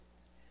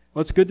Well,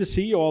 it's good to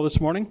see you all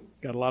this morning.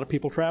 Got a lot of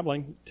people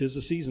traveling. 'Tis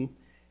the season.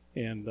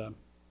 And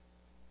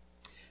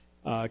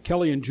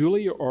Kelly and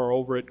Julie are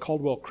over at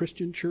Caldwell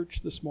Christian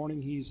Church this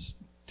morning. He's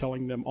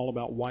telling them all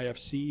about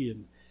YFC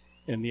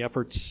and the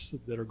efforts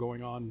that are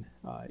going on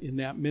in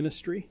that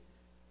ministry.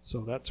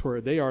 So that's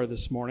where they are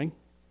this morning.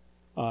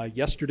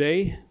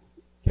 Yesterday,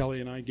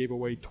 Kelly and I gave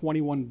away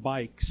 21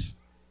 bikes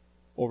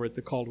over at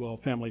the Caldwell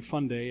Family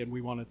Fun Day, and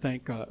we want to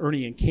thank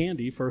Ernie and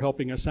Candy for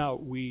helping us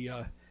out. We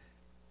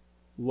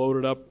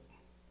loaded up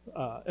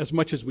as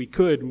much as we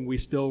could, and we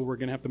still were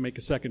going to have to make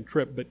a second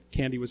trip, but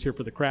Candy was here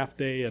for the craft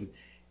day, and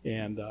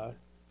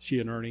she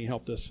and Ernie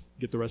helped us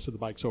get the rest of the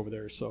bikes over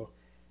there, so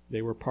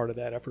they were part of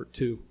that effort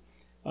too.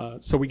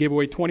 So we gave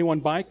away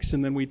 21 bikes,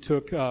 and then we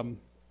took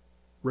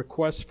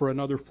requests for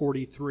another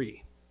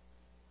 43.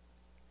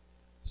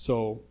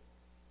 So,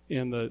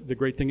 and the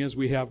great thing is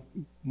we have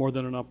more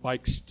than enough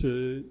bikes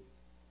to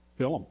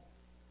fill them.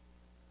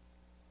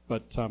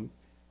 But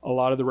a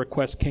lot of the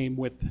requests came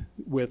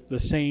with the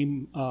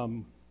same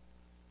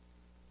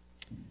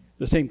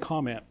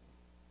comment.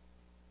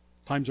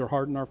 Times are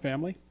hard in our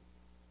family.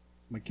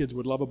 My kids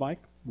would love a bike.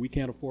 We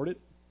can't afford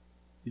it,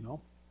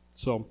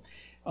 So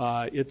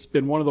it's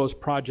been one of those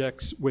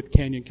projects with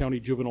Canyon County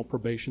Juvenile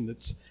Probation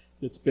that's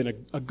been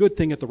a good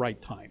thing at the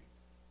right time,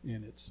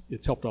 and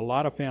it's helped a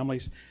lot of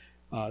families.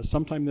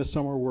 Sometime this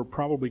summer, we're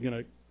probably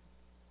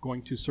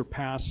going to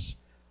surpass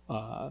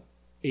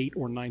 800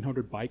 or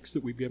 900 bikes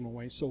that we've given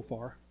away so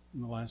far in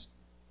the last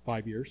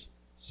 5 years.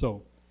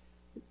 So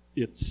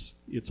it's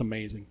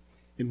amazing.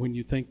 And when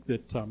you think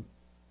that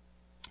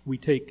we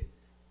take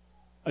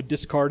a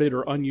discarded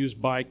or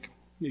unused bike,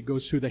 it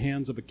goes through the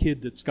hands of a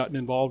kid that's gotten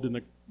involved in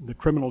the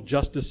criminal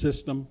justice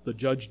system. The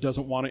judge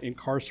doesn't want to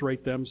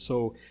incarcerate them,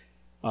 so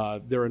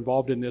they're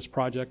involved in this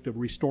project of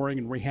restoring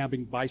and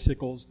rehabbing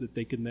bicycles that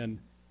they can then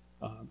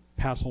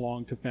pass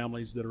along to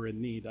families that are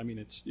in need. I mean,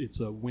 it's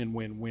a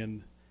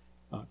win-win-win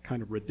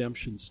kind of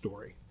redemption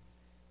story.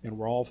 And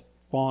we're all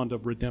fond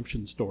of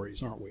redemption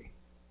stories, aren't we?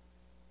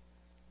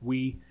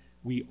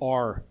 We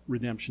are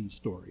redemption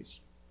stories.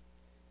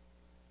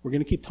 We're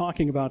going to keep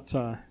talking about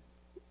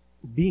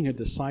being a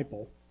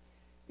disciple,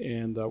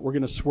 and we're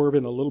going to swerve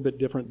in a little bit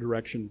different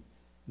direction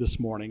this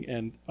morning.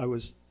 And I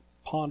was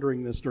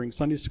pondering this during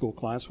Sunday school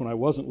class when I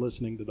wasn't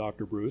listening to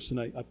Dr. Bruce, and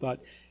I thought,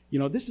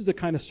 this is the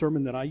kind of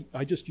sermon that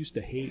I just used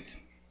to hate.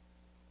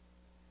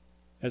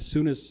 As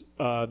soon as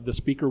the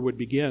speaker would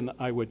begin,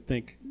 I would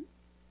think,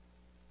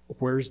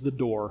 where's the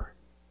door?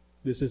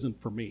 This isn't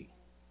for me.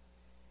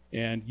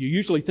 And you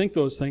usually think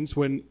those things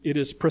when it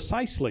is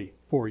precisely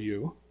for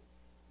you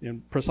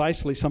and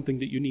precisely something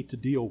that you need to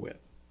deal with.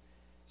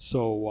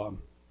 So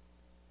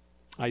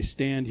I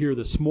stand here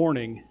this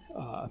morning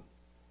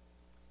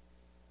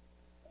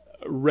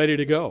ready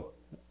to go.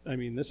 I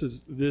mean, this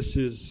has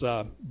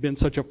been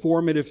such a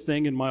formative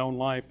thing in my own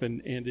life,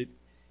 and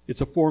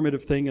it's a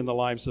formative thing in the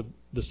lives of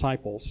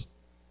disciples.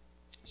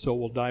 So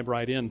we'll dive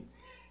right in.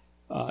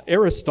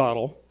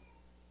 Aristotle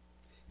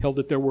held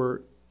that there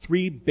were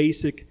 3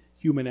 basic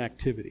human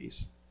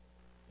activities.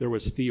 There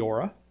was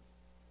theora,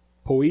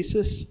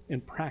 poiesis,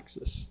 and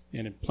praxis.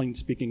 And in plain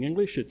speaking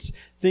English, it's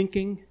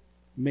thinking,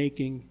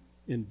 making,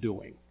 and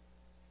doing.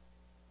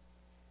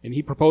 And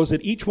he proposed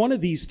that each one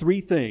of these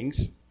 3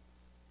 things,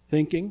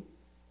 thinking,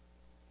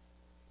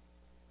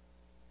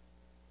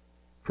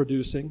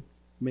 producing,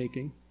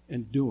 making,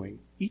 and doing,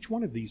 each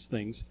one of these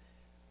things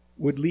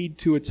would lead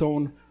to its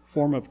own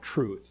form of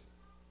truth.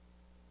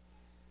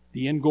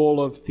 The end goal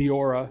of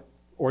theora,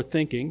 or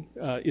thinking,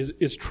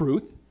 is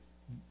truth.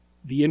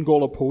 The end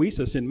goal of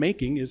poiesis, in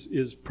making,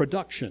 is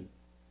production,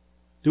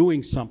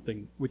 doing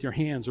something with your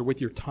hands or with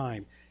your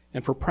time.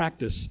 And for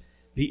practice,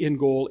 the end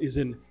goal is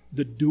in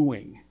the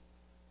doing,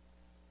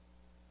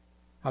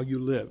 how you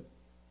live,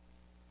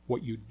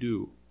 what you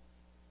do.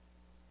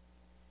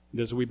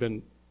 And as we've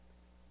been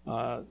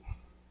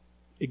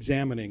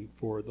examining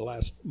for the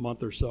last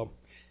month or so,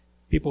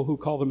 people who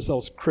call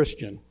themselves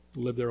Christian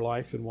live their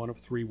life in one of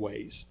 3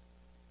 ways.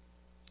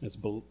 As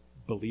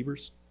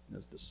believers,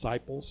 as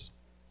disciples,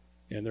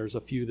 and there's a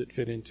few that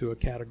fit into a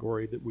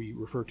category that we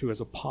refer to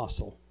as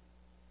apostle.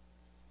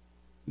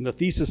 And the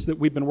thesis that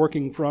we've been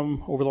working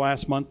from over the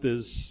last month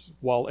is,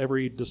 while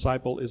every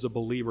disciple is a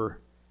believer,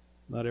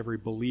 not every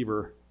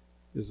believer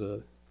is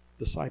a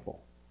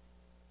disciple.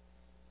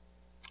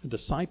 A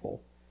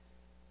disciple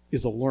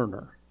is a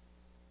learner,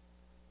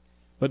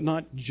 but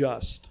not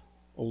just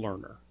a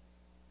learner.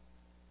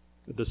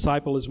 A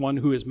disciple is one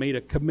who has made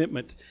a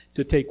commitment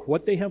to take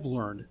what they have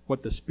learned,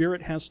 what the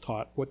Spirit has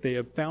taught, what they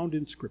have found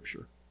in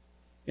Scripture,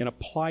 and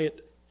apply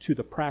it to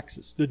the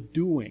praxis, the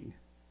doing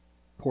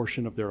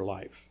portion of their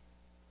life.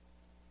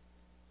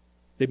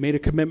 They've made a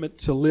commitment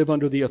to live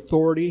under the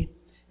authority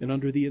and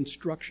under the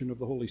instruction of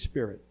the Holy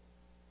Spirit.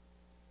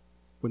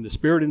 When the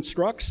Spirit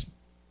instructs,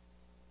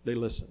 they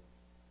listen.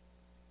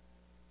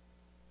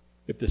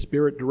 If the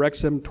Spirit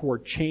directs them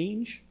toward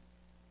change,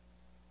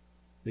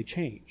 they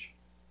change.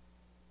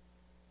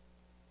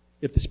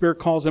 If the Spirit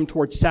calls them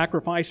towards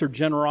sacrifice or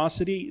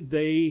generosity,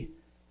 they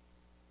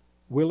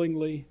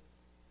willingly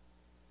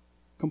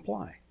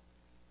comply.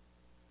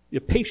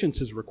 If patience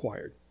is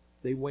required,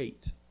 they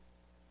wait.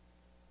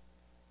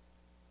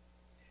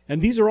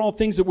 And these are all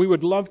things that we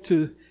would love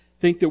to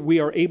think that we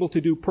are able to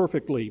do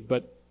perfectly,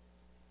 but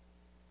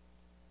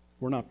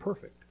we're not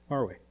perfect,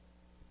 are we?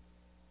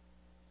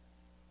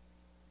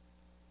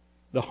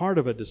 The heart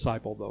of a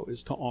disciple, though,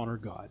 is to honor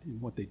God in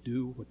what they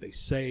do, what they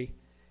say,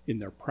 in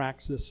their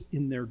praxis,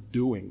 in their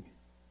doing.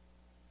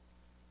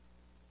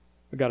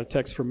 I got a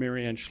text from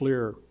Marianne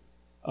Schleer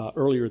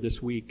earlier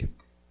this week,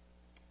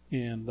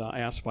 and I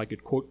asked if I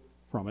could quote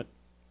from it.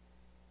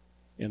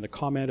 And the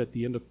comment at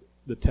the end of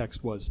the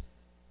text was,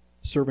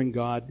 "Serving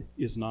God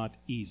is not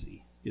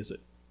easy, is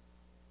it?"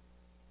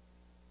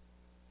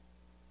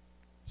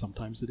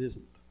 Sometimes it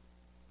isn't.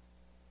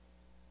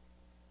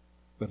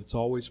 But it's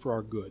always for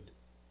our good.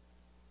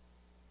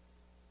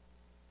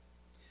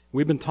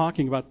 We've been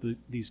talking about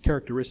these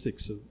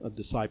characteristics of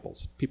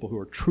disciples, people who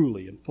are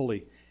truly and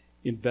fully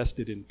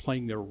invested in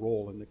playing their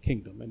role in the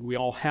kingdom. And we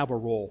all have a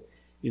role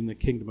in the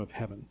kingdom of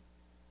heaven.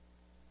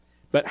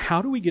 But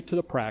how do we get to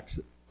the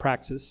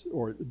praxis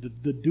or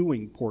the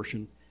doing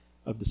portion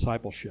of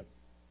discipleship?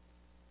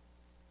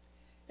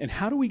 And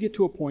how do we get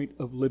to a point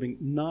of living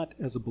not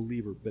as a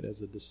believer, but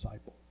as a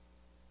disciple?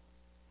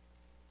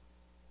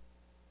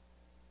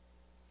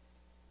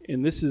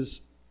 And this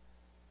is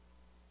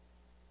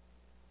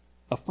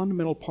a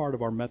fundamental part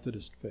of our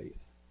Methodist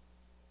faith.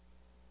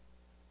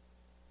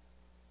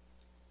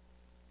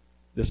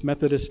 This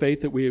Methodist faith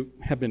that we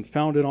have been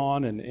founded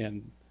on,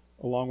 and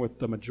along with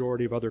the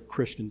majority of other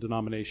Christian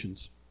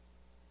denominations,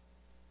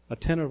 a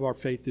tenet of our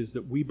faith is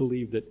that we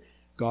believe that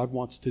God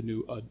wants to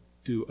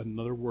do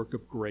another work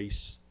of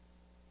grace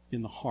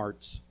in the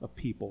hearts of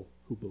people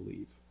who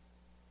believe.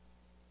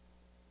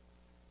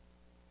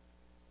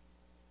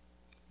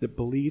 That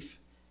belief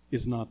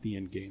is not the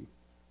end game.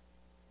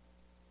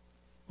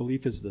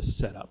 Belief is the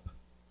setup.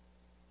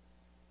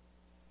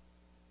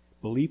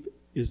 Belief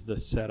is the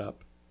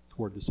setup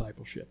toward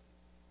discipleship.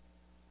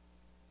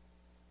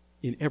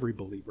 In every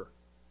believer.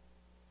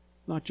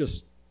 Not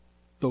just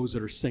those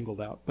that are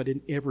singled out, but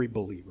in every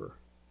believer.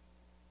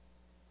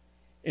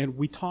 And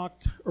we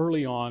talked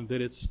early on that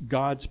it's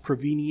God's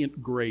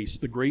prevenient grace,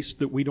 the grace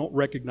that we don't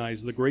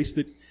recognize, the grace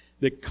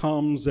that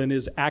comes and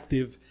is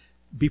active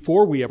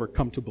before we ever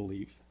come to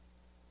believe.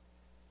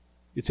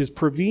 It's His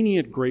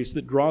prevenient grace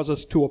that draws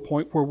us to a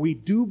point where we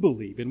do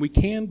believe and we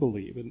can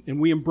believe, and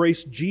we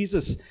embrace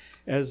Jesus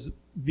as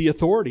the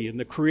authority and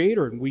the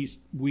creator, and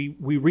we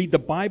read the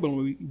Bible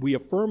and we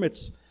affirm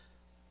its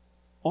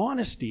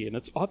honesty and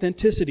its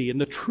authenticity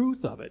and the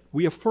truth of it.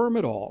 We affirm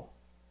it all.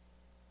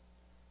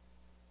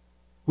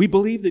 We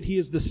believe that He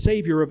is the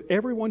Savior of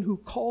everyone who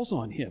calls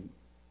on Him.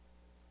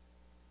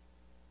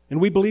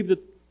 And we believe that,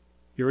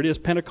 here it is,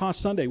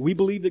 Pentecost Sunday, we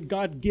believe that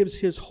God gives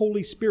His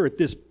Holy Spirit,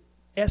 this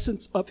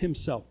essence of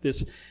Himself,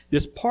 this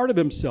part of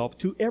Himself,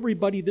 to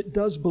everybody that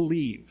does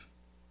believe.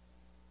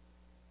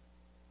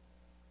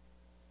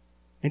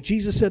 And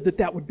Jesus said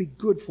that would be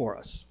good for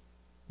us.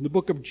 In the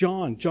book of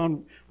John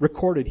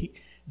recorded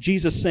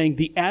Jesus saying,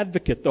 "The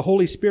Advocate, the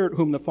Holy Spirit,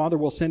 whom the Father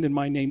will send in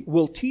my name,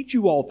 will teach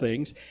you all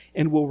things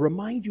and will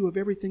remind you of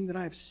everything that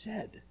I have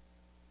said."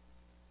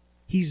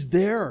 He's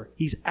there.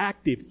 He's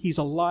active. He's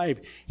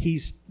alive.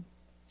 He's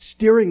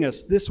steering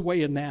us this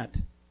way and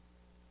that.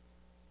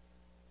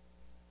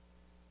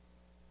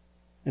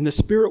 And the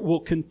Spirit will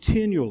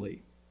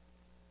continually,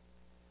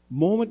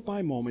 moment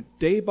by moment,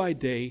 day by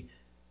day,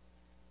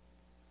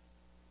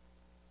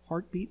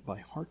 heartbeat by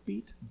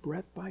heartbeat,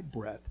 breath by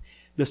breath,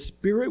 the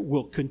Spirit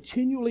will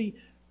continually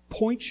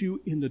point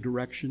you in the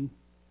direction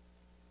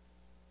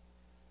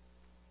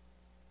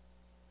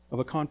of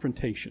a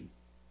confrontation.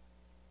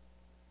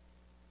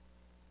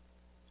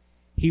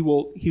 He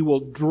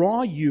will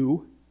draw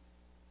you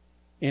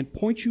and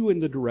point you in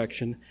the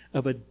direction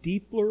of a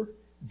deeper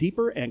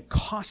and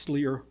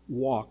costlier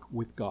walk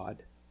with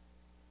God.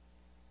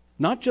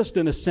 Not just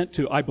an assent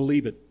to, I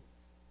believe it,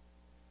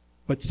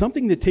 but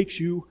something that takes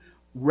you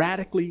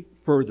radically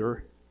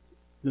further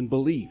than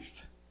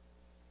belief.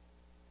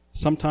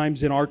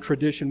 Sometimes in our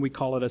tradition we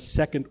call it a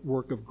second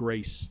work of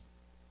grace.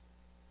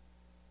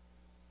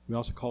 We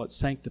also call it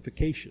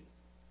sanctification.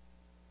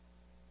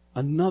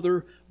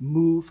 Another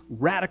move,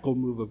 radical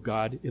move of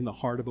God in the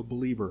heart of a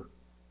believer.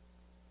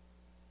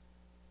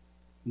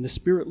 And the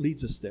Spirit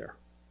leads us there.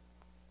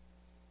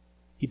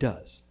 He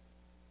does.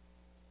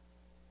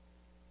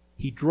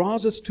 He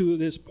draws us to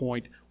this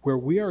point where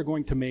we are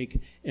going to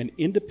make an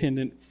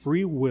independent,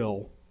 free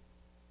will,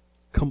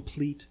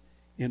 complete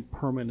and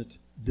permanent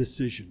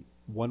decision,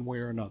 one way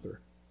or another.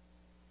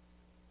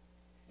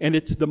 And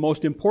it's the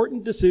most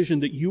important decision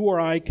that you or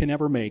I can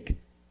ever make,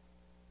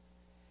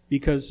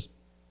 because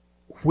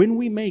when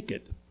we make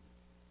it,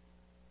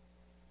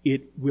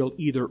 it will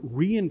either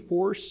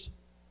reinforce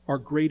our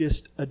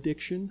greatest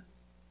addiction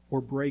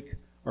or break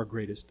our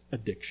greatest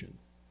addiction.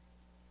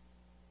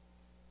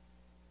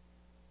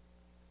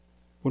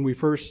 When we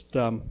first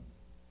come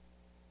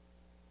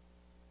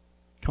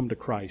to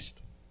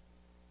Christ,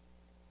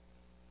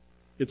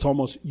 it's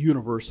almost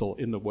universal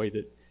in the way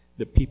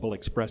that people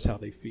express how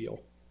they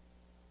feel.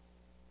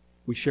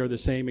 We share the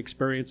same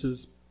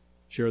experiences,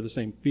 share the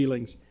same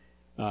feelings.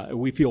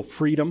 We feel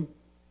freedom.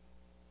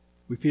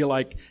 We feel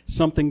like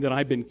something that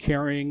I've been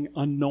carrying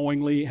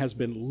unknowingly has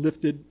been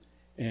lifted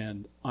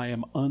and I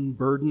am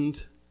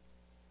unburdened.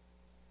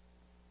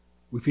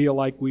 We feel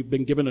like we've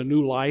been given a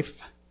new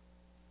life,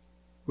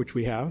 which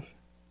we have.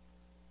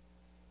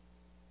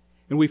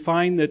 And we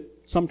find that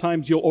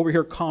sometimes you'll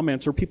overhear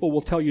comments or people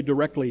will tell you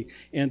directly,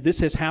 and this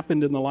has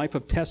happened in the life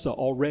of Tessa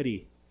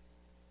already.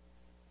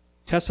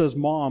 Tessa's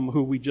mom,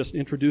 who we just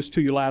introduced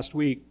to you last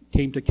week,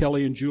 came to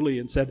Kelly and Julie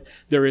and said,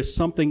 "There is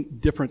something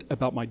different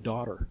about my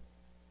daughter.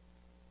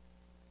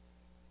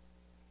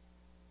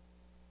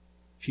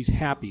 She's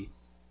happy.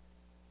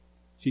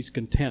 She's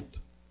content.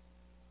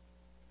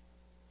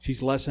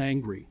 She's less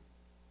angry."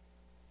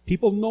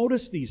 People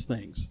notice these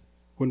things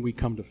when we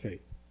come to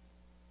faith.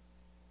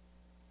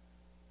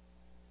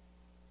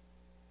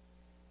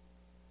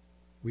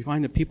 We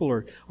find that people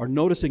are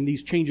noticing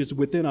these changes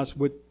within us,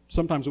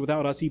 sometimes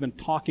without us even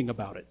talking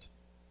about it.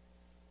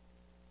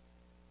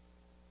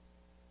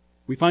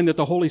 We find that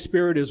the Holy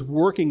Spirit is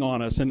working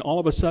on us, and all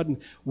of a sudden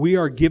we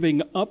are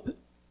giving up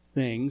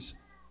things.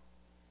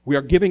 We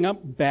are giving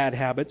up bad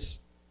habits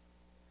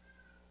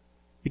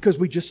because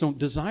we just don't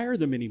desire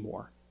them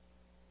anymore.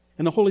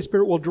 And the Holy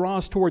Spirit will draw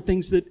us toward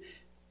things that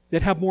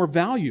have more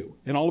value,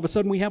 and all of a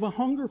sudden we have a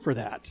hunger for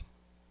that.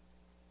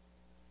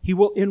 He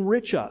will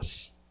enrich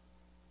us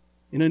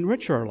and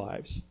enrich our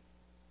lives.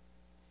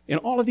 And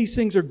all of these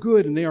things are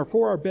good, and they are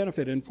for our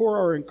benefit and for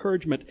our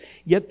encouragement.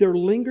 Yet there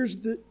lingers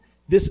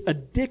this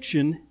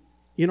addiction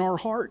in our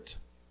heart.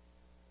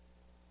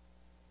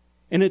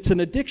 And it's an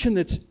addiction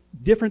that's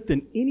different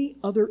than any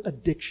other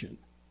addiction.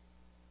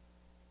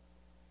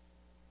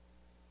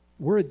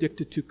 We're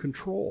addicted to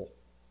control.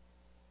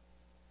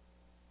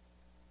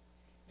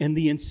 And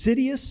the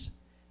insidious,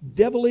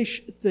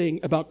 devilish thing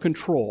about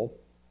control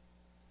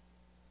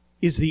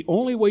is the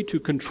only way to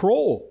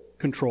control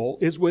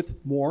is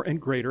with more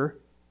and greater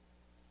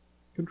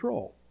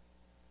control.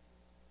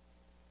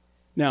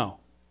 Now,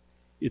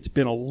 it's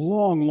been a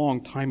long,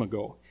 long time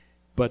ago,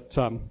 but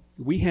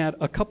we had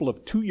a couple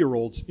of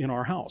 2-year-olds in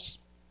our house.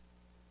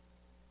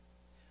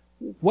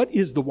 What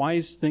is the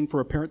wise thing for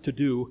a parent to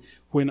do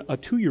when a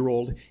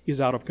 2-year-old is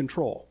out of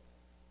control?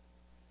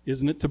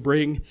 Isn't it to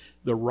bring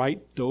the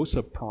right dose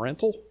of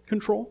parental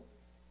control?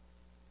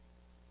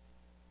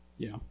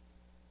 Yeah.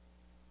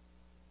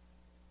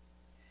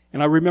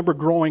 And I remember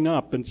growing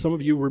up, and some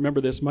of you remember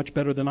this much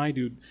better than I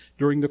do,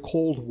 during the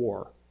Cold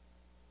War.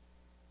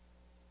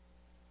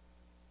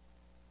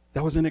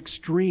 That was an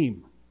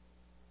extreme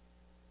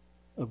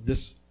of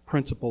this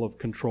principle of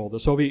control. The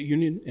Soviet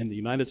Union and the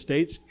United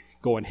States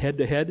going head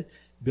to head,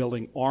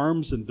 building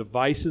arms and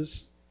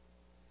devices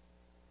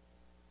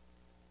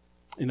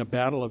in a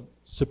battle of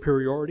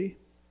superiority,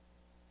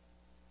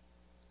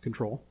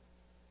 control.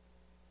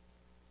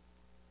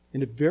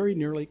 And it very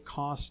nearly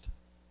cost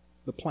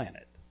the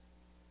planet.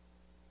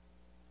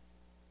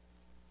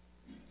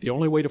 The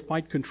only way to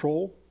fight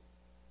control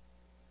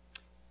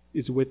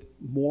is with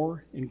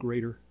more and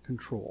greater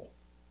control.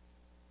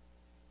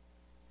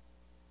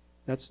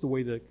 That's the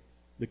way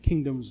the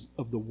kingdoms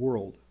of the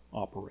world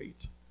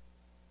operate.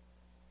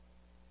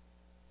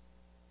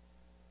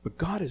 But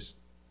God has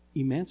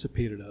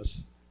emancipated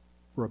us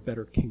for a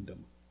better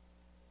kingdom.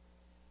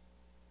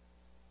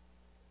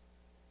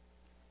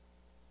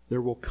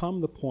 There will come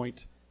the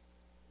point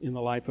in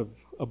the life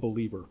of a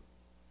believer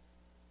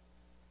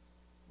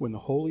when the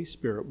Holy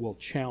Spirit will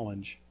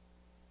challenge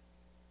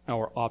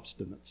our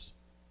obstinance.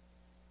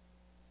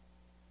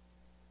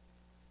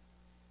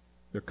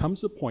 There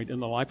comes a point in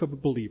the life of a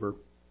believer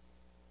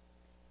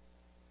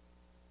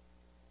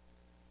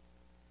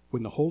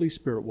when the Holy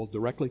Spirit will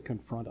directly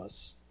confront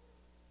us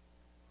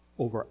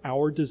over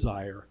our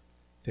desire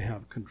to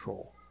have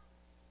control.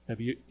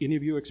 Have any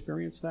of you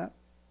experienced that?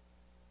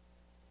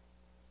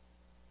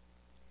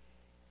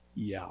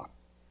 Yeah.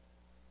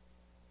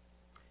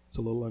 It's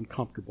a little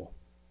uncomfortable.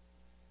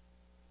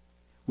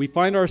 We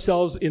find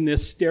ourselves in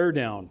this stare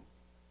down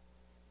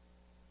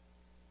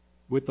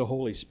with the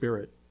Holy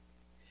Spirit.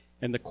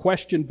 And the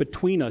question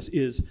between us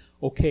is,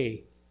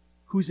 okay,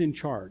 who's in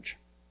charge?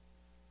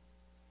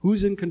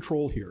 Who's in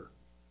control here?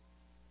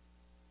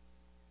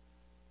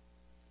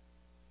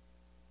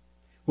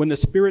 When the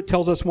Spirit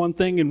tells us one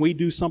thing and we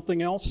do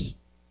something else,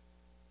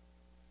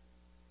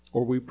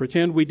 or we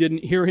pretend we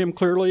didn't hear Him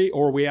clearly,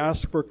 or we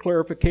ask for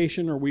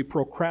clarification, or we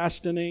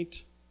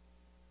procrastinate,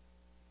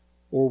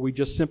 or we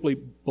just simply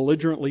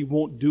belligerently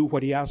won't do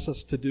what He asks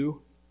us to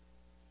do,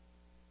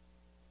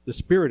 the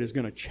Spirit is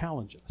going to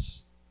challenge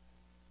us.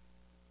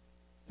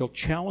 He'll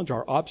challenge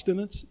our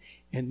obstinance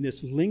and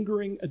this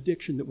lingering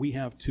addiction that we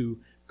have to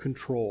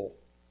control,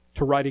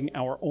 to writing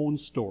our own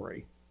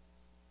story.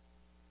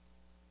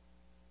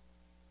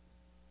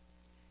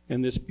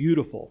 And this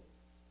beautiful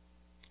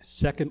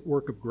second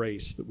work of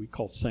grace that we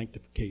call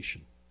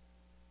sanctification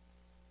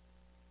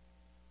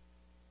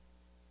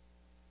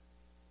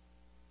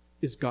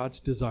is God's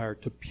desire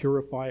to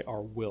purify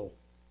our will,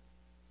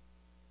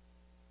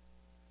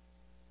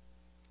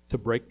 to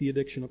break the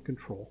addiction of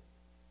control,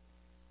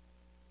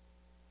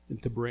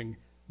 and to bring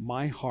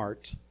my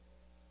heart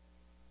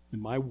and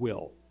my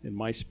will and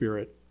my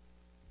spirit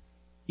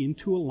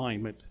into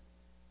alignment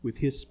with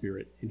His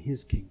Spirit and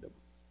His kingdom.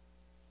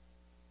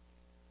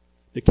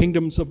 The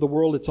kingdoms of the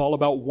world, it's all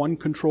about one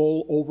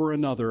control over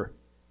another.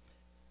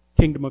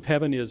 Kingdom of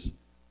heaven is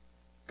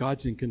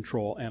God's in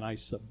control and I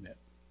submit.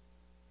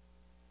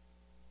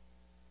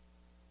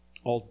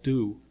 I'll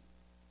do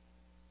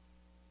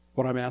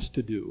what I'm asked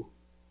to do.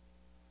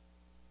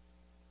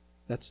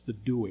 That's the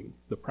doing,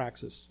 the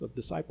praxis of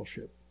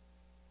discipleship.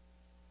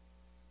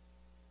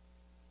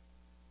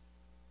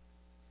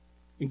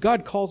 And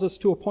God calls us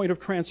to a point of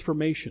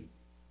transformation.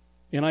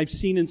 And I've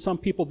seen in some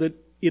people that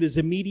it is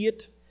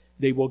immediate.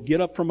 They will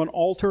get up from an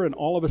altar and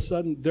all of a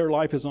sudden their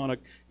life is on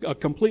a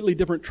completely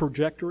different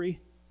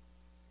trajectory.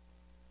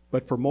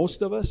 But for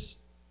most of us,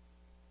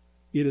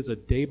 it is a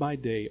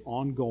day-by-day,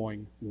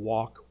 ongoing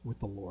walk with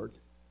the Lord.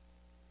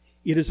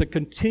 It is a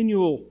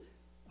continual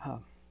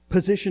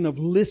position of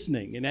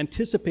listening and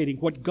anticipating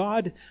what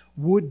God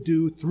would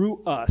do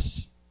through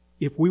us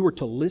if we were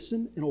to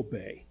listen and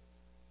obey.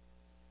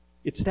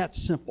 It's that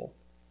simple.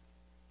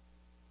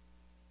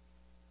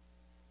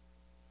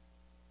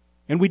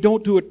 And we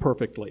don't do it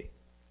perfectly.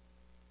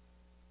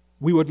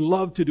 We would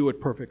love to do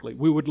it perfectly.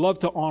 We would love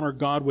to honor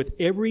God with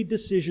every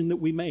decision that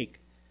we make.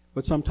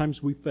 But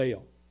sometimes we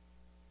fail.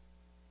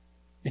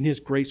 And His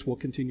grace will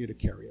continue to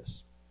carry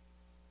us.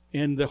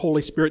 And the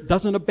Holy Spirit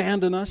doesn't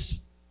abandon us.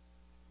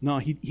 No,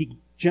 He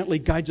gently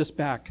guides us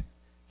back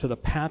to the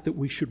path that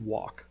we should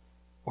walk.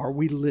 Are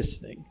we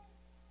listening?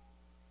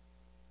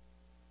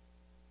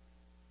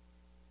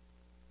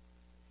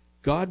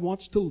 God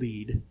wants to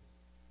lead, and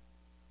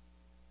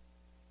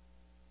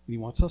He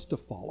wants us to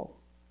follow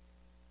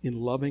in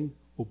loving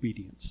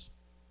obedience.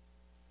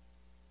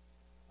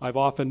 I've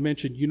often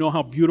mentioned, you know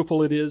how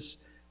beautiful it is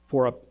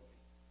for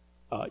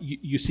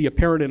you see a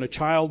parent and a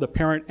child. The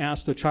parent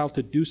asks the child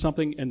to do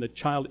something, and the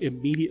child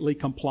immediately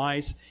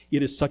complies.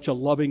 It is such a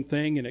loving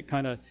thing, and it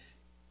kind of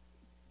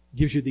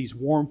gives you these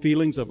warm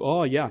feelings of,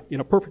 oh yeah, in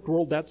a perfect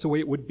world, that's the way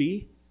it would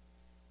be.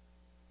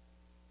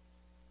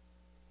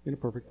 In a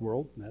perfect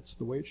world, that's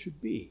the way it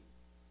should be.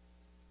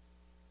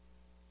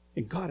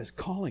 And God is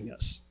calling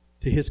us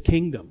to His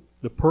kingdom,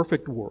 the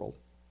perfect world,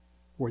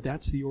 where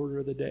that's the order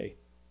of the day.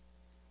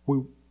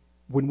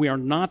 When we are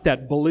not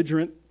that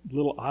belligerent,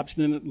 little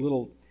obstinate,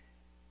 little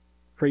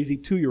crazy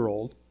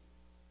 2-year-old,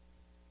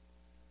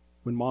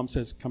 when mom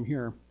says, come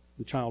here,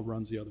 the child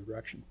runs the other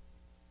direction.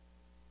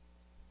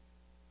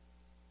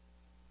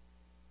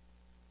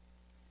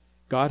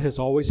 God has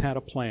always had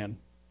a plan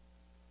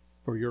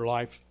for your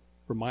life,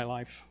 for my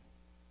life.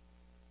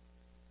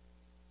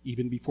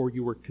 Even before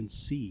you were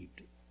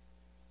conceived,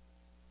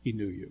 He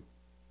knew you.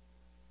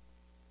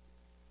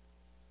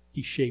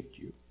 He shaped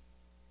you.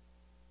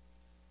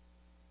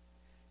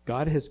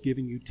 God has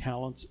given you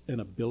talents and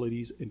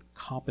abilities and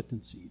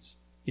competencies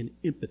and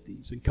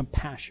empathies and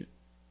compassion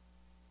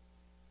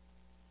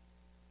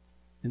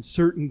and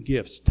certain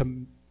gifts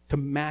to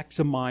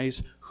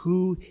maximize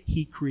who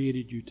He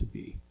created you to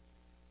be.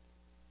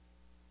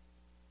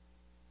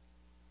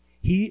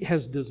 He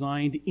has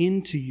designed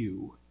into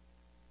you,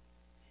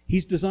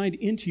 He's designed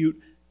into you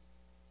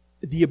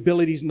the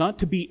abilities not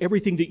to be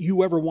everything that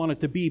you ever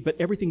wanted to be, but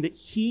everything that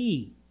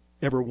He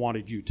ever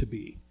wanted you to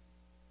be.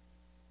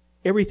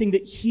 Everything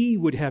that He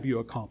would have you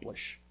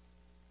accomplish.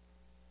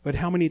 But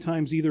how many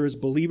times, either as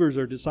believers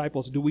or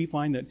disciples, do we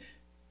find that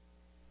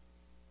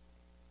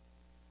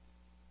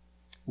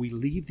we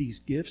leave these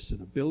gifts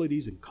and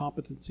abilities and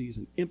competencies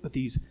and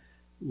empathies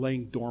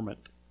laying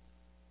dormant,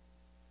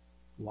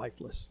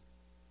 lifeless,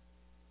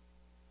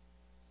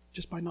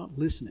 just by not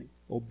listening,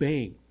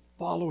 obeying,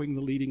 following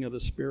the leading of the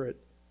Spirit?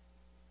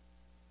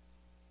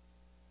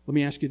 Let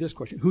me ask you this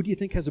question. Who do you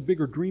think has a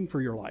bigger dream for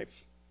your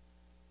life?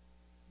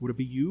 Would it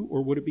be you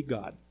or would it be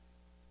God?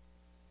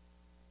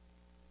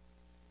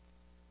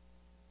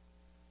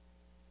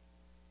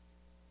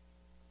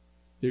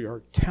 There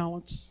are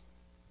talents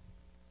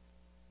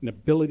and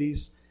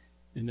abilities,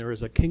 and there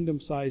is a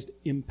kingdom-sized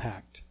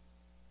impact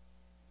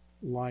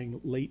lying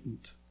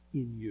latent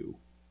in you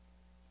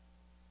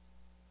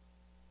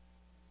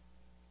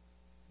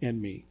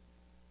and me.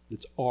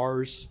 It's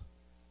ours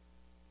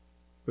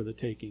for the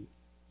taking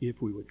if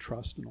we would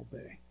trust and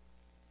obey.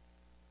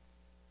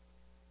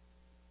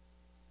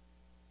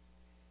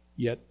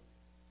 Yet,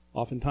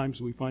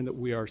 oftentimes we find that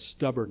we are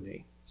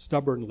stubbornly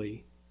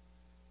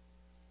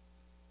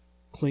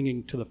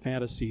clinging to the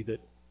fantasy that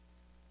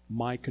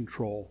my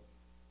control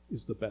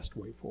is the best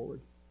way forward.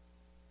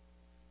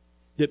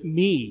 That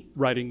me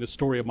writing the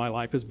story of my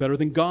life is better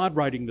than God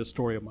writing the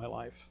story of my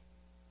life.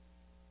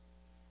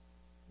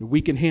 And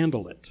we can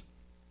handle it.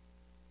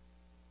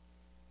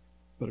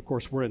 But of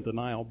course we're in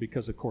denial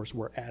because of course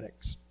we're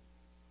addicts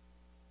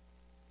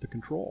to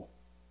control.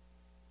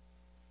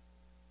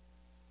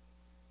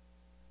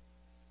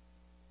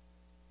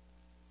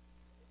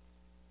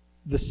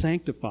 The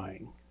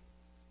sanctifying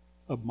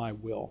of my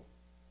will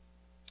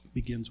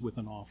begins with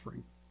an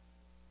offering.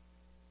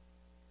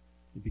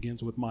 It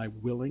begins with my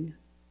willing,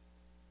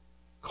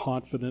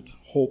 confident,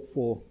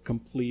 hopeful,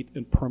 complete,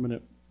 and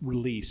permanent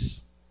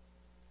release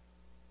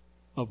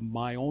of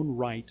my own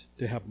right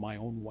to have my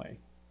own way.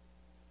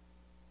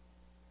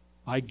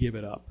 I give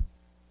it up.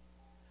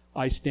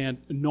 I stand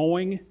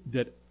knowing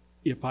that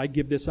if I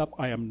give this up,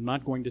 I am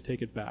not going to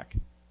take it back.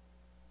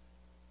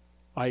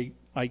 I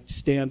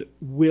stand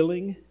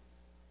willing,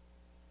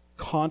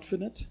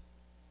 confident,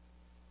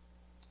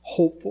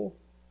 hopeful,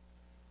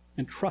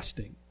 and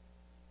trusting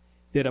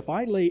that if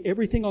I lay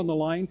everything on the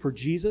line for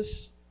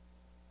Jesus,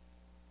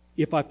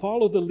 if I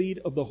follow the lead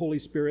of the Holy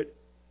Spirit,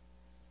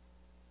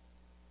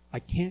 I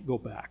can't go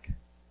back,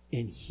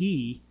 and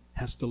He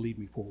has to lead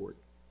me forward.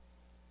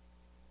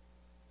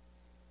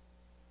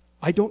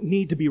 I don't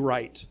need to be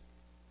right.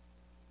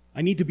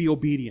 I need to be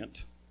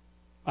obedient.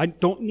 I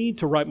don't need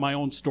to write my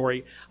own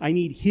story. I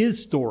need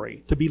His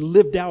story to be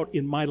lived out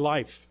in my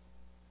life.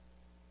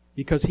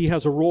 Because He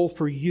has a role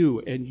for you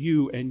and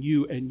you and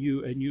you and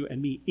you and you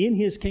and me in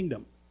His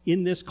kingdom,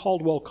 in this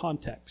Caldwell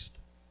context.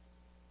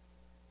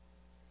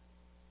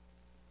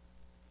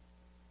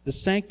 The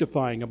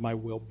sanctifying of my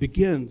will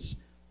begins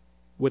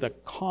with a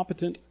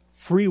competent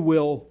free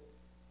will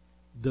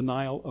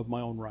denial of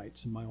my own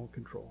rights and my own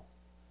control.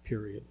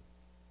 Period.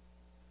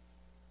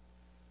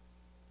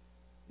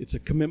 It's a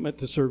commitment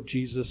to serve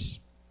Jesus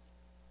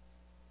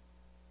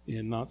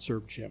and not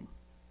serve Jim.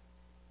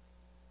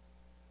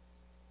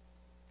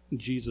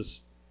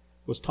 Jesus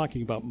was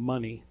talking about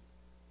money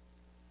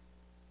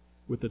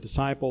with the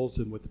disciples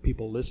and with the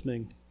people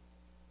listening.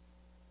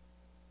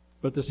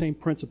 But the same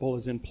principle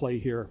is in play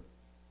here.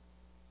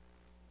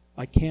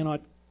 I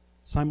cannot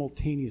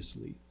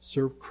simultaneously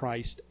serve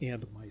Christ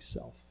and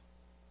myself.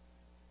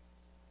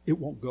 It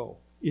won't go.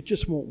 It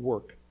just won't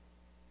work.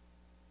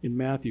 In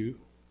Matthew,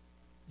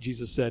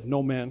 Jesus said,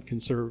 no man can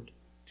serve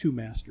two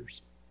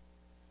masters.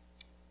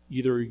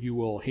 Either you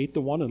will hate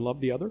the one and love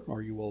the other,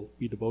 or you will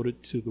be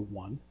devoted to the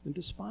one and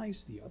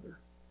despise the other.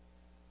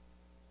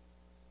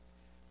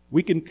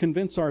 We can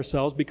convince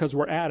ourselves, because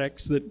we're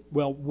addicts, that,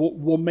 well,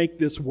 we'll make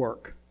this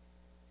work.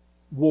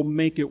 We'll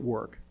make it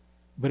work.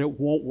 But it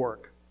won't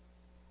work.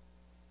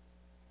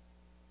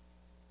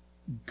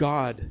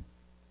 God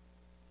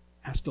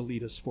has to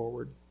lead us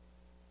forward.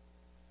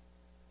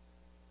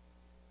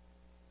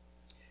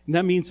 And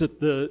that means that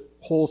the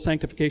whole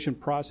sanctification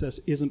process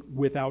isn't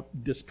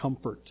without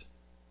discomfort.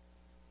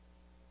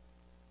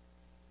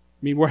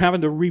 I mean, we're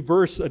having to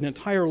reverse an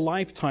entire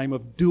lifetime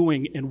of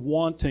doing and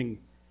wanting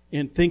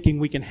and thinking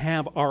we can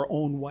have our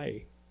own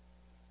way.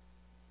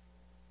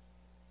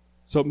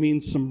 So it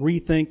means some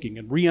rethinking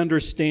and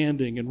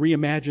re-understanding and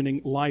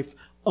reimagining life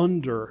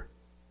under,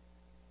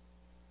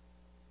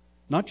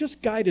 not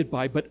just guided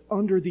by, but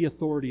under the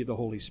authority of the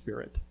Holy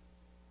Spirit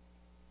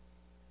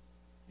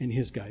and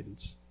His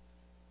guidance.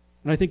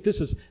 And I think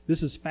this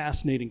is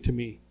fascinating to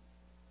me.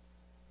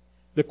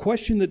 The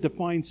question that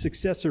defines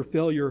success or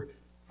failure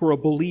for a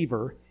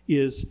believer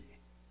is,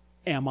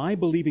 am I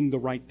believing the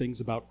right things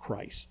about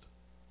Christ?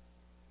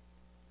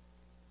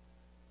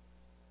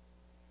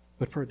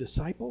 But for a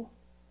disciple,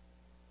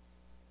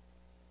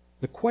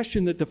 the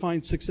question that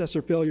defines success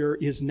or failure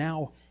is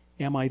now,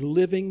 am I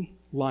living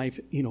life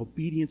in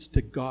obedience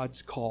to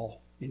God's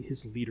call and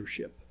His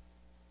leadership?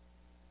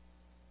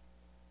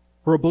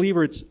 For a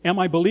believer, it's, am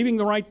I believing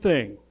the right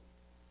thing?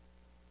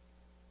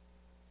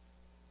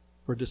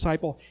 For a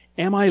disciple,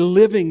 am I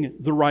living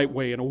the right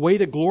way, in a way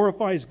that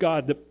glorifies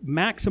God, that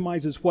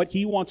maximizes what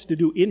He wants to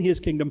do in His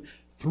kingdom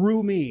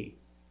through me?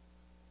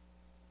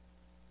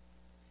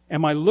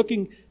 Am I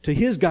looking to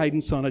His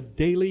guidance on a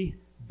daily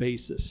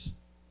basis?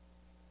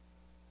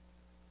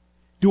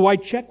 Do I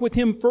check with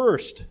Him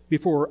first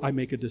before I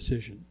make a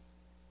decision?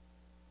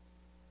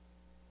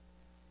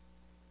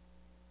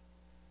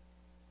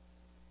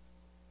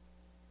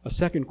 A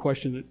second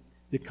question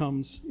that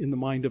comes in the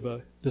mind of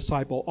a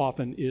disciple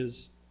often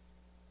is,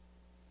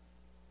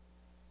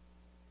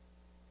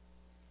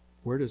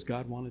 where does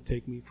God want to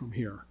take me from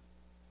here?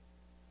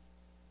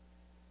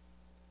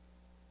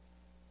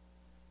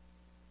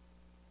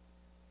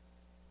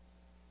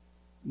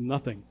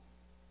 Nothing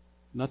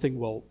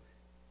will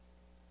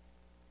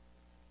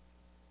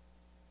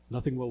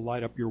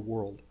light up your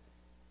world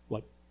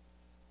like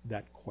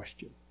that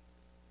question.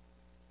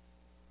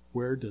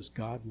 Where does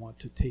God want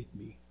to take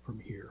me from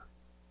here?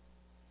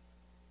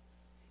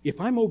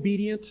 If I'm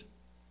obedient,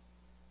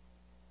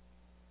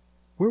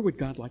 where would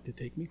God like to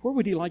take me? Where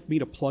would He like me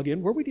to plug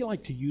in? Where would He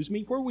like to use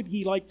me? Where would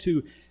He like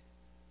to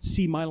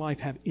see my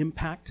life have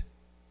impact?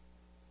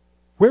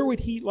 Where would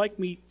He like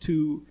me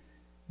to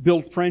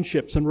build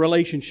friendships and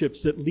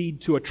relationships that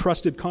lead to a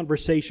trusted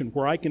conversation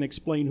where I can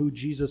explain who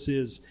Jesus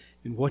is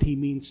and what He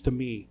means to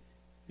me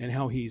and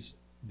how He's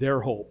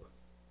their hope?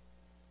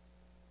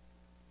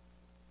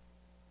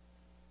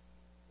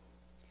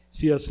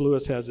 C.S.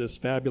 Lewis has this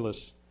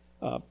fabulous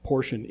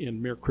portion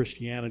in Mere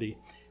Christianity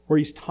where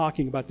he's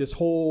talking about this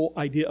whole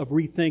idea of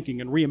rethinking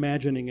and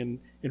reimagining and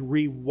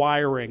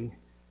rewiring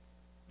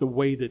the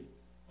way that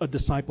a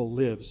disciple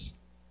lives.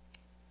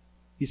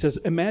 He says,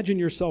 imagine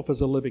yourself as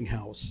a living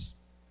house.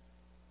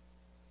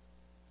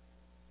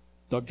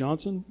 Doug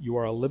Johnson, you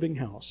are a living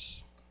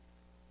house.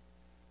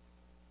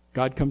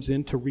 God comes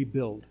in to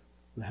rebuild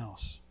the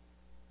house.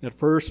 At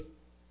first,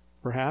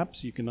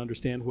 perhaps you can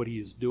understand what he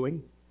is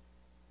doing.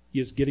 He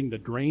is getting the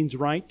drains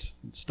right,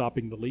 and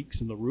stopping the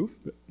leaks in the roof,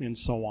 and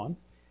so on.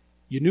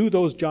 You knew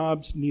those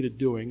jobs needed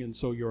doing, and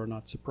so you are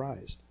not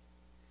surprised.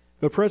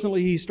 But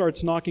presently he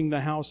starts knocking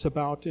the house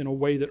about in a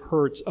way that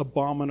hurts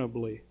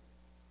abominably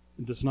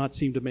and does not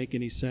seem to make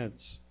any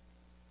sense.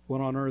 What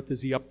on earth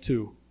is he up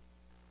to?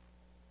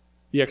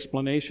 The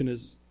explanation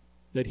is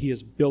that he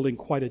is building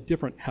quite a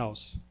different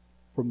house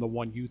from the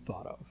one you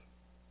thought of.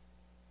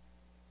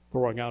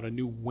 Throwing out a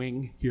new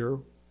wing here,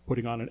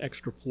 putting on an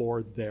extra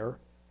floor there,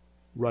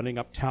 running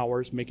up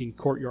towers, making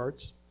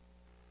courtyards.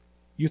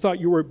 You thought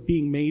you were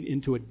being made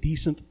into a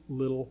decent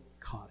little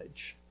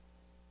cottage.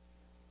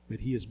 But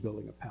he is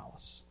building a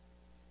palace.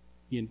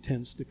 He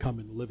intends to come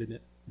and live in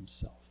it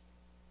himself.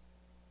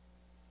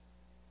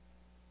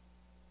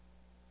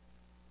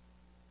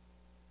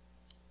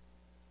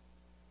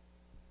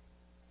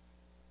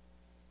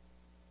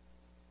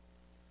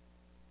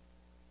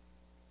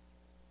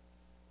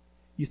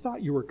 You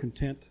thought you were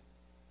content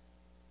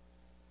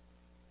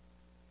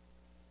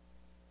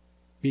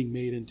being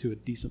made into a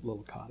decent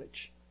little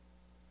cottage.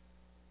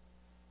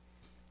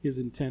 His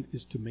intent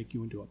is to make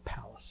you into a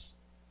palace.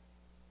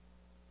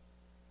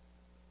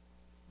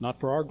 Not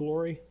for our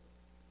glory,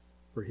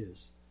 for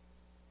his.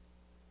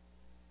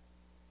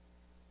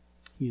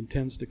 He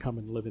intends to come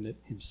and live in it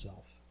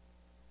himself.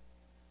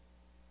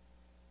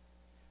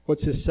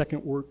 What's his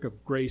second work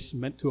of grace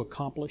meant to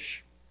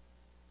accomplish?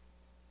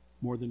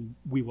 More than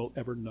we will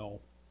ever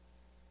know.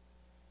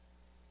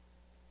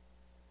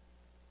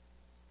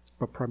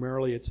 But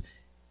primarily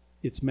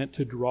it's meant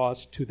to draw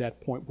us to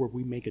that point where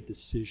we make a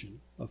decision,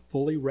 a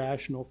fully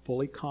rational,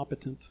 fully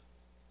competent,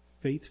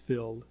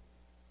 faith-filled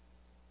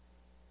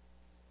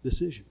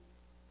decision.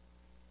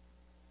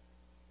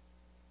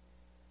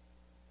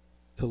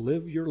 To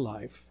live your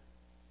life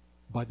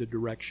by the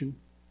direction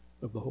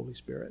of the Holy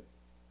Spirit.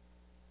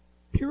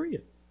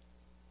 Period.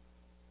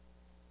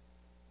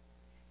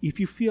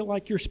 If you feel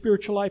like your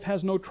spiritual life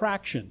has no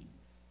traction,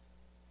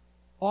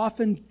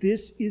 often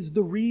this is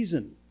the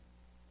reason.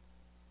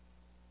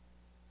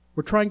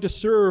 We're trying to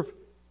serve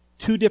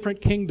two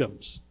different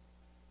kingdoms.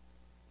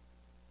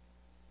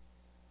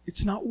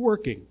 It's not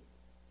working.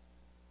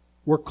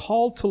 We're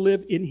called to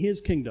live in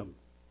his kingdom.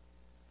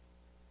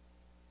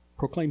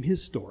 Proclaim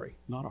his story,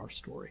 not our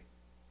story.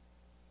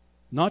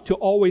 Not to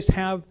always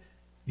have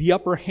the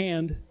upper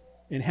hand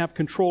and have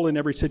control in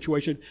every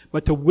situation,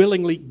 but to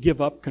willingly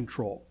give up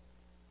control.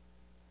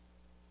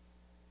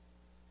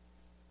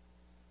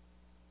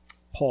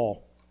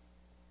 Paul,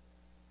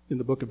 in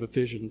the book of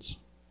Ephesians,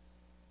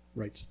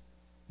 writes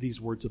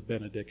these words of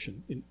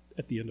benediction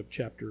at the end of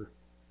chapter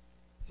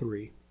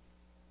 3.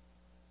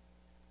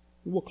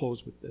 And we'll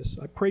close with this.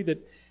 I pray that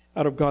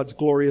out of God's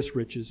glorious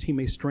riches, he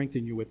may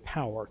strengthen you with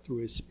power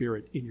through his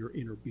Spirit in your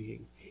inner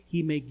being.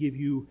 He may give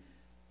you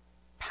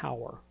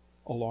power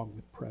along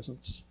with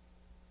presence,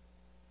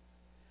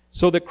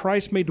 so that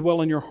Christ may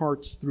dwell in your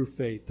hearts through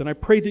faith. And I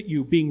pray that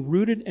you, being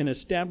rooted and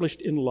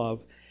established in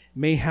love,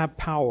 may have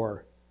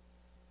power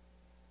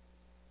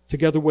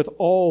together with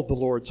all the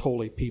Lord's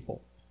holy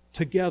people,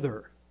 to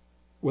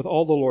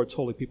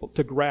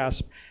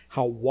grasp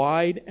how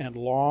wide and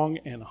long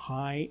and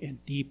high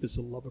and deep is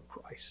the love of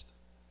Christ.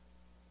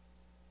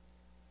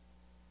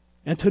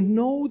 And to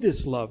know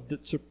this love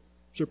that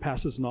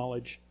surpasses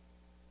knowledge,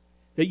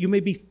 that you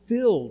may be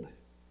filled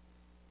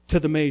to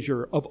the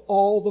measure of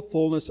all the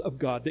fullness of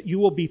God, that you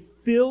will be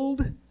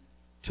filled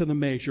to the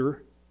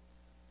measure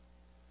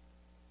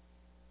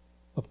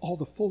of all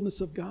the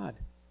fullness of God.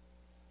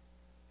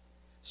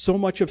 So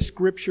much of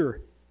Scripture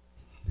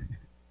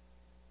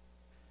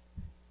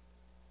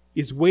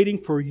is waiting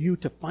for you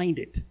to find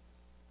it.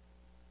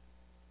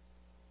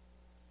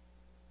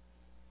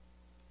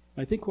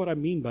 I think what I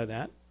mean by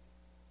that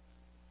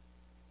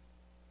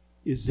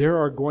is there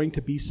are going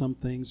to be some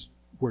things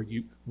where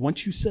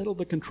once you settle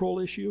the control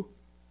issue,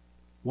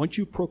 once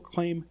you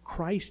proclaim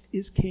Christ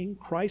is King,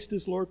 Christ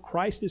is Lord,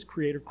 Christ is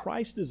Creator,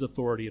 Christ is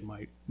authority in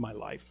my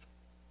life,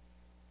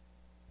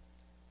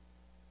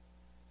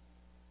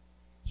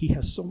 he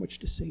has so much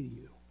to say to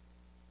you.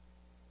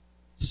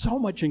 So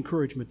much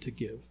encouragement to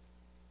give.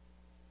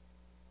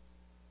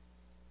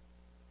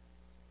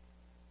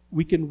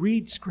 We can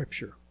read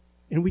Scripture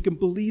and we can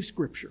believe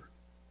Scripture.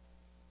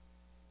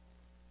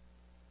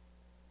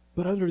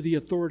 But under the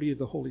authority of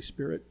the Holy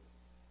Spirit,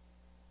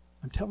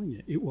 I'm telling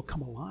you, it will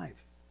come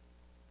alive.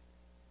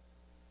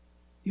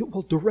 It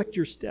will direct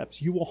your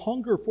steps. You will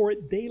hunger for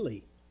it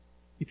daily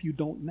if you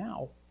don't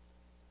now.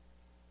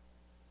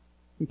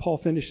 And Paul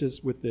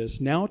finishes with this.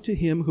 Now to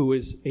him who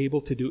is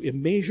able to do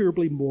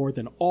immeasurably more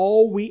than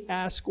all we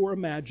ask or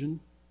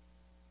imagine,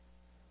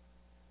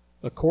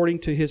 according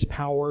to his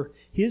power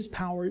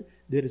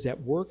that is at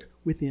work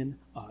within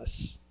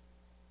us.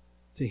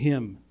 To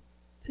him,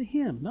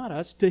 not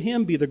us, to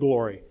him be the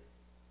glory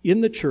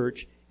in the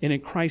church and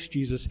in Christ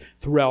Jesus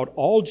throughout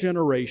all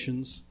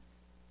generations,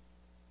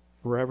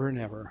 forever and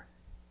ever.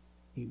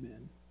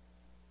 Amen.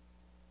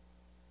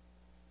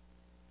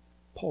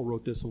 Paul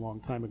wrote this a long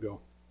time ago.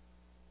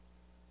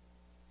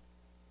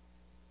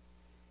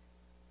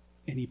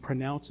 And he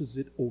pronounces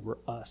it over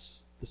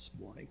us this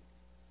morning,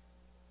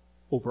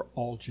 over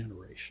all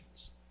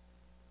generations.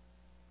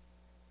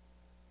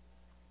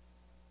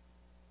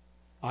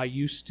 I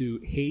used to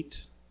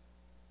hate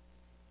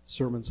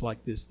sermons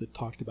like this that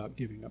talked about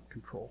giving up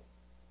control.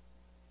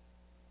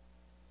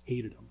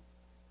 Hated them.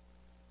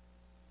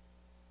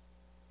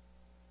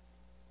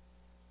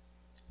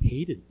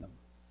 Hated them.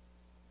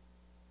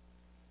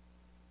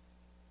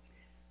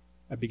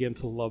 I began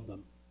to love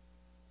them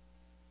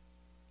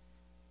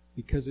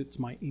because it's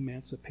my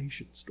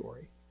emancipation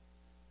story.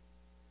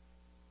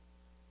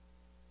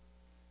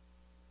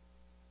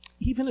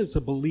 Even as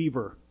a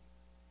believer,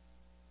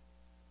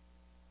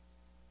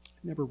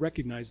 I never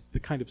recognized the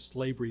kind of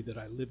slavery that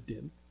I lived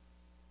in.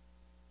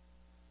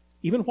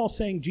 Even while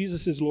saying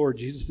Jesus is Lord,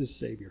 Jesus is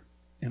Savior,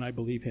 and I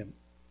believe Him,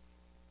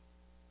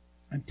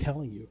 I'm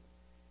telling you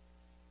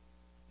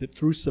that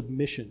through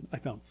submission I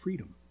found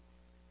freedom.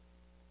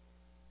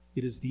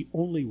 It is the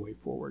only way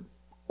forward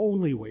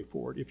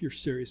if you're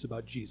serious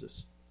about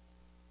Jesus.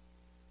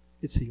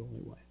 It's the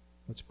only way.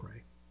 Let's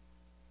pray.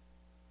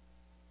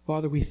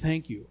 Father, we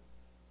thank you.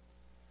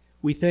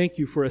 We thank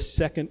you for a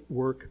second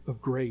work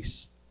of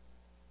grace.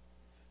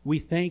 We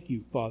thank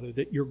you, Father,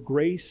 that your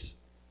grace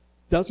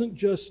doesn't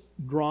just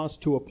draw us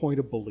to a point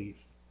of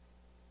belief,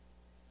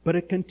 but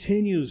it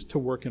continues to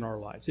work in our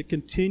lives. It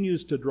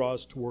continues to draw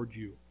us toward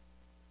you.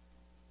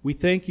 We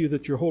thank you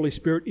that your Holy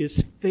Spirit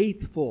is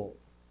faithful.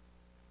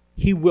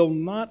 He will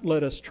not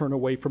let us turn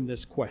away from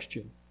this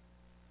question.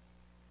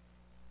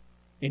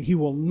 And He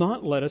will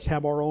not let us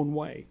have our own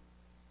way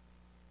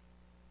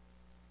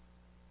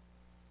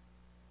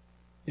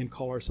and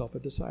call ourselves a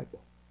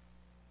disciple.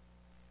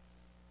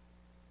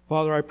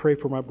 Father, I pray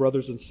for my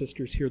brothers and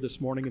sisters here this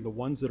morning and the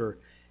ones that are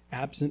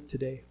absent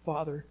today.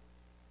 Father,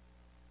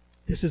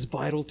 this is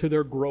vital to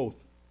their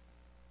growth.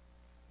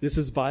 This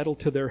is vital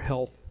to their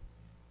health.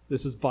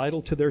 This is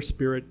vital to their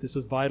spirit. This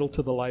is vital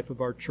to the life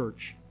of our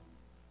church.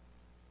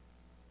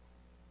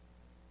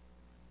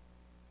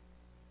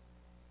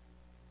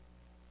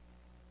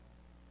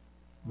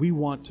 We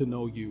want to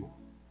know you.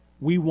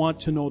 We want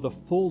to know the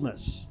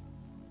fullness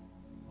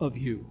of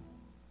you.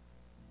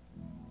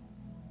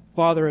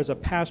 Father, as a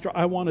pastor,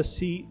 I want to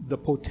see the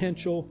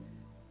potential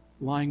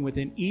lying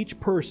within each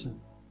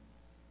person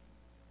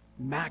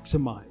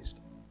maximized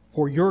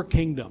for your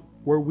kingdom,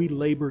 where we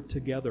labor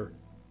together.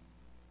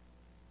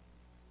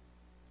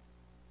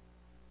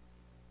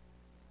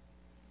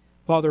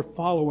 Father,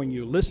 following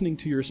you, listening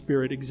to your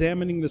Spirit,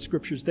 examining the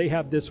Scriptures, they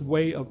have this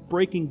way of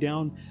breaking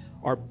down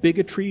our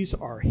bigotries,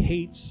 our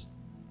hates,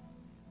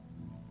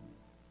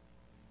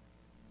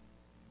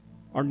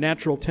 our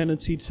natural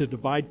tendency to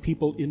divide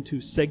people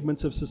into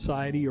segments of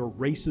society or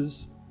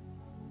races.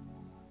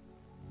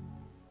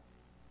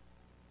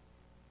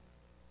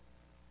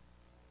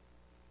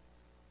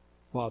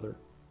 Father,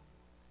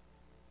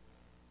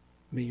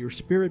 may your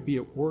Spirit be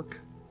at work.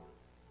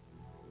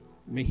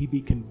 May He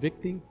be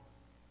convicting.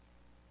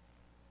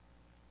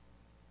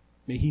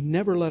 May He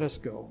never let us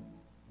go.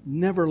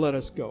 Never let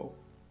us go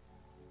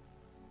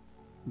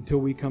until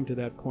we come to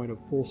that point of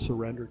full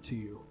surrender to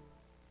you.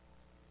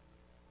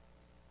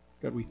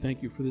 God, we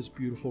thank you for this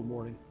beautiful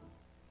morning.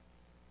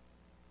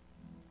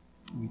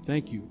 We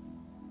thank you,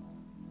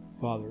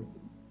 Father,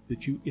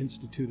 that you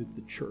instituted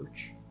the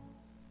church.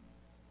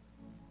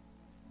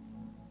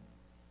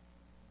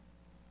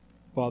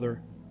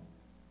 Father,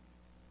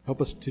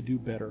 help us to do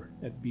better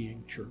at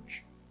being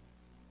church.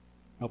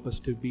 Help us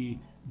to be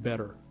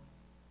better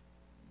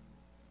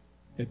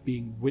at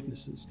being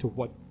witnesses to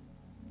what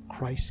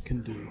Christ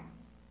can do.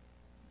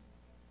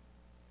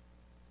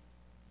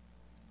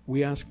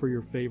 We ask for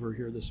your favor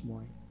here this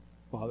morning,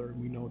 Father, and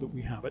we know that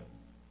we have it.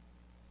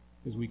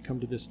 As we come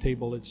to this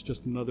table, it's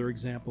just another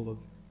example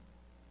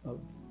of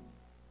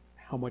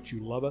how much you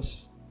love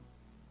us,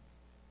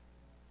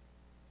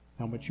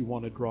 how much you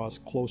want to draw us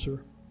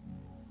closer,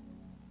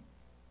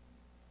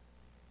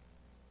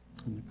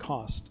 and the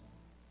cost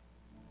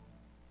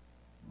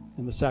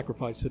and the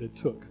sacrifice that it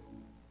took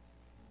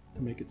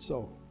to make it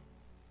so.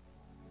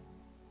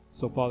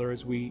 So, Father,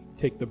 as we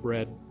take the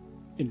bread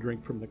and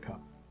drink from the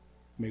cup,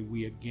 may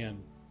we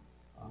again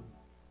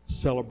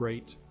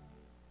celebrate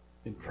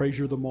and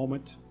treasure the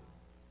moment.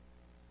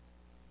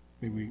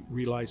 May we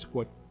realize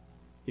what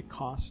it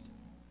cost.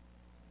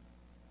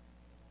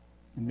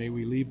 And may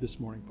we leave this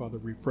morning, Father,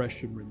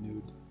 refreshed and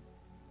renewed.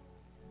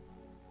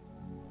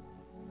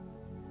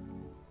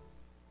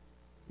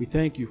 We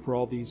thank you for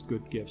all these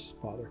good gifts,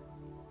 Father.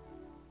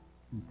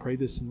 We pray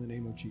this in the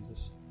name of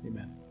Jesus.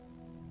 Amen.